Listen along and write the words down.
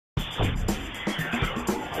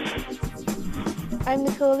I'm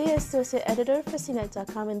Nicole Lee, Associate Editor for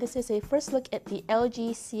CNET.com, and this is a first look at the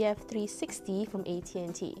LG CF360 from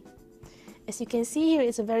AT&T. As you can see here,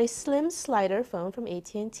 it's a very slim slider phone from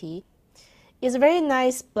AT&T. It's a very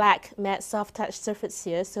nice black matte soft touch surface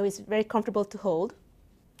here, so it's very comfortable to hold.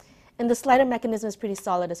 And the slider mechanism is pretty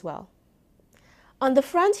solid as well. On the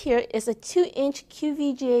front here is a 2-inch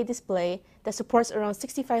QVGA display that supports around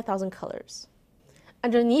 65,000 colors.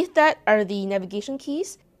 Underneath that are the navigation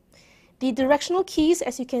keys. The directional keys,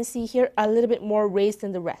 as you can see here, are a little bit more raised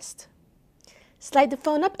than the rest. Slide the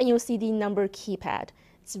phone up and you'll see the number keypad.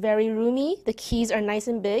 It's very roomy, the keys are nice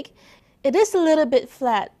and big. It is a little bit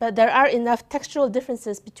flat, but there are enough textural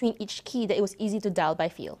differences between each key that it was easy to dial by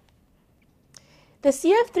feel. The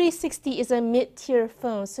CF360 is a mid-tier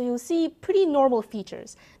phone, so you'll see pretty normal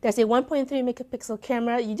features. There's a 1.3 megapixel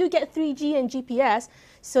camera, you do get 3G and GPS,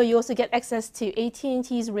 so you also get access to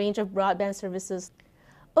AT&T's range of broadband services.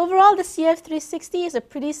 Overall, the CF360 is a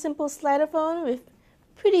pretty simple slider phone with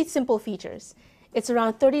pretty simple features. It's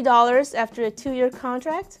around $30 after a 2-year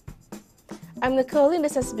contract. I'm Nicole, and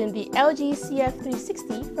this has been the LG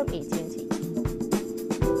CF360 from AT&T.